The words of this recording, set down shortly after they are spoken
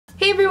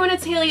everyone,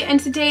 it's Haley, and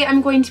today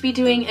I'm going to be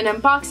doing an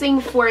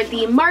unboxing for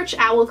the March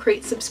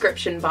Owlcrate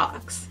subscription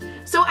box.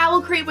 So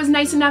Owlcrate was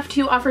nice enough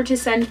to offer to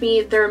send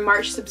me their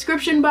March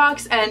subscription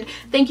box, and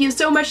thank you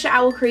so much to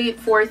Owlcrate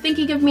for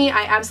thinking of me.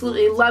 I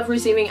absolutely love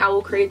receiving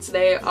Owlcrates.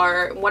 They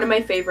are one of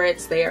my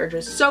favorites. They are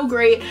just so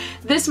great.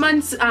 This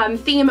month's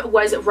theme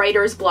was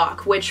writer's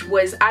block, which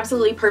was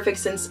absolutely perfect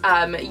since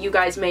you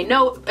guys may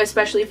know,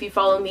 especially if you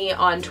follow me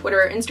on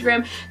Twitter or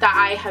Instagram, that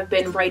I have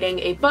been writing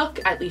a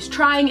book, at least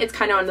trying. It's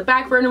kind of on the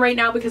back burner right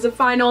now because of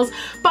finals,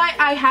 but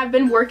I have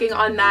been working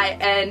on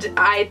that, and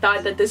I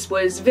thought that this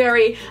was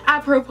very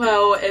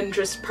apropos and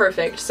just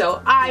perfect.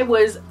 So I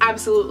was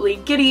absolutely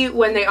giddy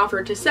when they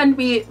offered to send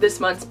me this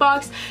month's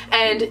box,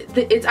 and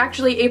it's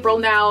actually April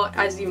now,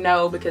 as you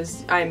know,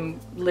 because I'm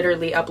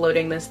literally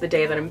uploading this the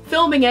day that I'm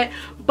filming it,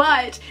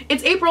 but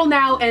it's April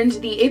now, and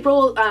the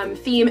April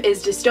theme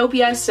is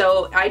dystopia,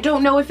 so I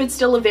don't know if it's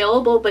still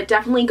available, but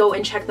definitely go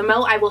and check them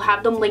out. I will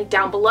have them linked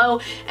down below,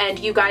 and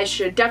you guys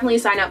should definitely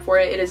sign up for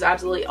it. It is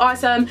absolutely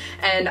awesome,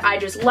 and I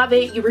just love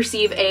it. You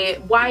receive a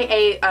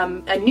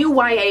new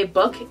YA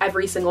book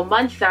every single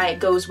month that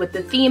goes with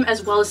the theme,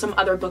 as well as some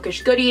other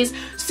bookish goodies.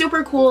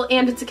 Super cool,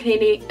 and it's a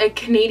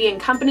Canadian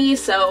company,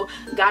 so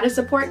gotta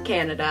support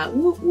Canada.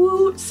 Woo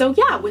woo. So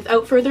yeah,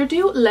 without further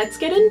ado, let's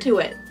get into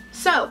it.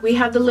 So we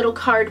have the little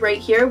card right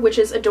here, which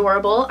is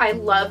adorable. I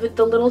love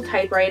the little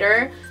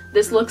typewriter.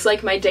 This looks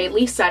like my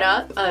daily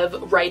setup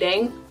of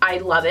writing. I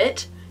love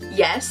it.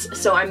 Yes,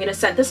 so I'm gonna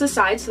set this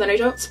aside so that I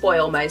don't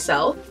spoil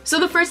myself. So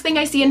the first thing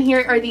I see in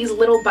here are these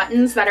little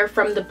buttons that are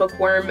from the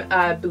Bookworm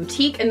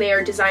boutique, and they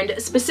are designed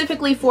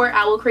specifically for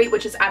Owlcrate,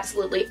 which is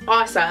absolutely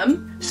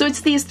awesome. So it's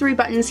these three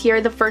buttons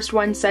here. The first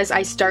one says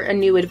I start a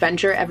new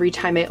adventure every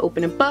time I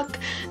open a book.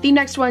 The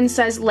next one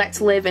says let's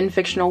live in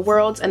fictional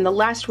worlds, and the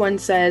last one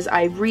says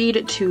I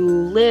read to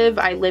live,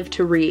 I live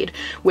to read,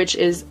 which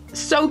is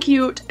so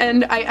cute,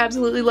 and I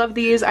absolutely love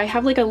these. I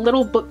have like a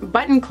little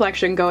button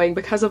collection going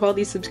because of all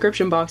these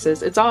subscription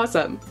boxes. It's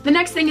awesome. The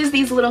next thing is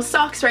these little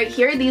socks right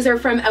here. These are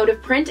from Out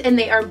of Print, and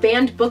they are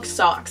banned book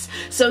socks.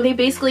 So they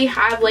basically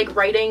have like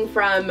writing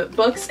from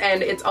books,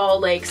 and it's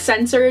all like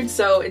censored,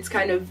 so it's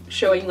kind of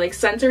showing like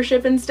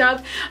censorship and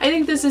stuff. I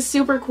think this is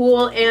super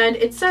cool, and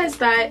it says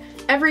that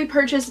every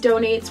purchase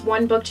donates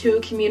one book to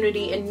a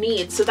community in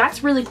need, so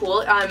that's really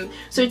cool.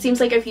 So it seems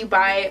like if you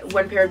buy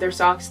one pair of their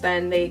socks,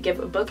 then they give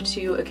a book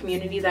to a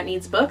community that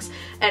needs books,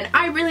 and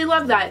I really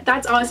love that.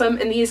 That's awesome,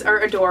 and these are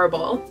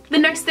adorable. The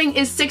next thing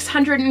is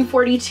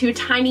 642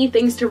 tiny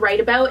things to write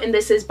about, and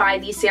this is by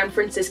the San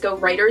Francisco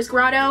Writers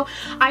Grotto.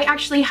 I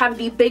actually have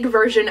the big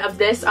version of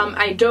this.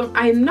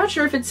 I'm not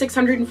sure if it's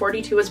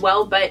 642 as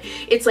well, but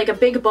it's like a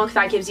big book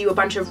that gives you a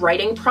bunch of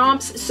writing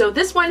prompts. So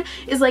this one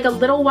is like a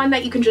little one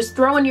that you can just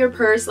throw in your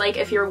purse, like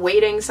if you're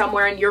waiting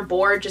somewhere and you're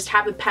bored, just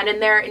have a pen in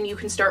there and you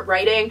can start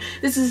writing.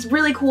 This is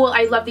really cool.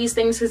 I love these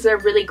things because they're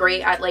really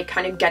great at like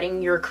kind of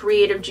getting your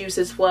creative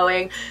juices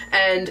flowing,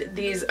 and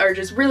these are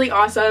just really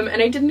awesome,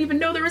 and I didn't even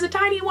know there was a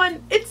tiny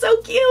one. It's so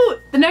cute!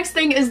 The next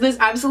thing is this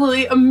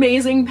absolutely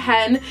amazing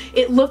pen.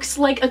 It looks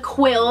like a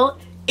quill.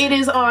 It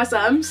is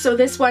awesome. So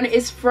this one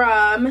is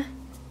from,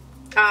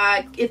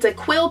 it's a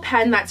quill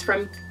pen that's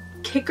from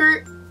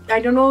Kicker, I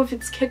don't know if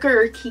it's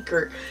Kicker or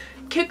Keeker.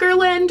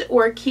 Kickerland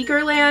or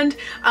Keekerland,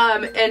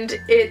 and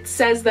it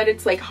says that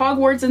it's like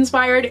Hogwarts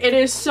inspired. It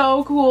is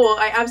so cool.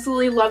 I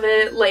absolutely love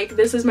it. Like,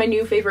 this is my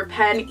new favorite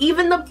pen.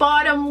 Even the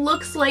bottom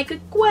looks like a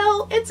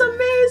quill. It's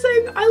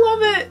amazing. I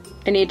love it.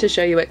 I need to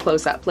show you it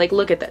close up. Like,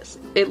 look at this.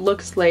 It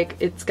looks like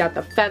it's got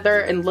the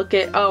feather, and look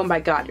at, oh my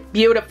god,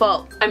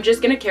 beautiful. I'm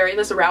just gonna carry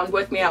this around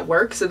with me at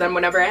work, so then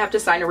whenever I have to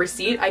sign a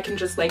receipt, I can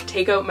just like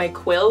take out my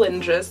quill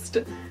and just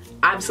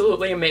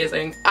absolutely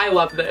amazing. I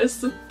love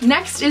this.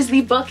 Next is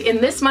the book.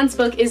 In this month's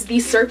book is The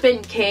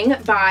Serpent King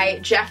by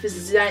Jeff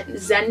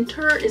Zentner.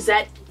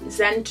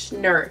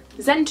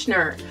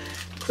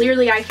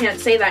 Clearly I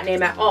can't say that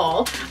name at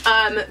all.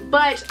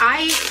 But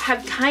I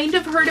have kind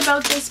of heard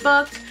about this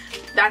book.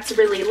 That's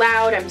really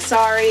loud, I'm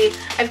sorry.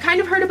 I've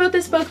kind of heard about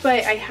this book,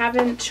 but I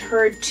haven't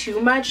heard too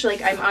much.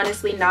 Like, I'm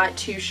honestly not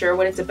too sure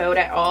what it's about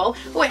at all.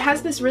 Oh, it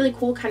has this really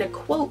cool kind of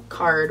quote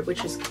card,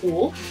 which is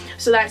cool.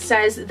 So that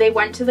says, they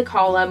went to the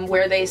column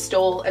where they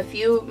stole a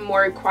few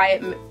more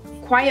quiet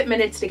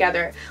minutes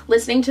together,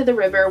 listening to the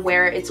river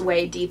wear its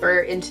way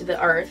deeper into the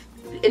earth,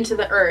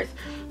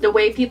 the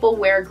way people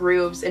wear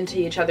grooves into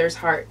each other's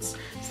hearts.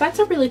 So that's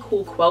a really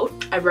cool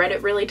quote. I read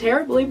it really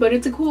terribly, but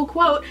it's a cool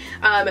quote,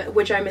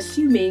 which I'm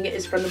assuming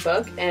is from the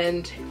book,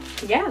 and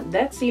yeah,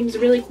 that seems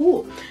really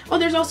cool. Oh,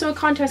 there's also a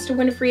contest to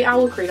win a free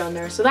Owlcrate on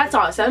there, so that's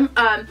awesome.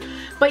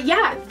 But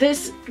yeah,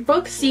 this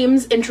book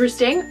seems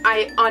interesting.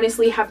 I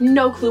honestly have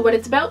no clue what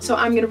it's about, so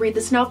I'm gonna read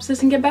the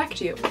synopsis and get back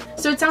to you.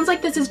 So it sounds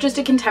like this is just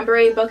a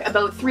contemporary book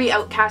about three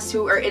outcasts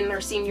who are in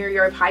their senior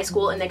year of high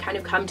school, and they kind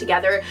of come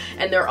together,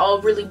 and they're all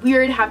really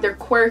weird, have their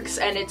quirks,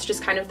 and it's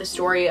just kind of the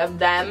story of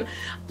them.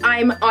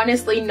 I'm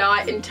honestly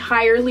not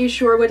entirely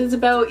sure what it's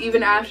about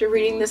even after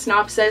reading the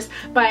synopsis,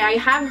 but I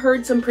have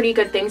heard some pretty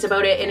good things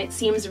about it, and it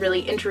seems really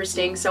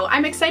interesting, so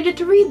I'm excited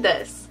to read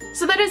this.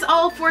 So that is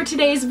all for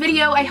today's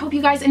video. I hope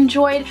you guys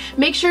enjoyed.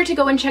 Make sure to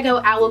go and check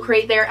out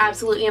Owlcrate. They're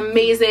absolutely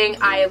amazing.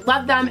 I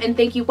love them, and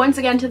thank you once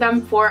again to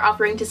them for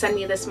offering to send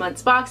me this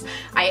month's box.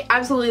 I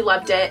absolutely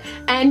loved it.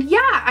 And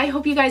yeah, I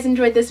hope you guys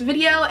enjoyed this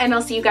video, and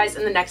I'll see you guys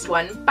in the next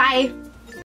one. Bye!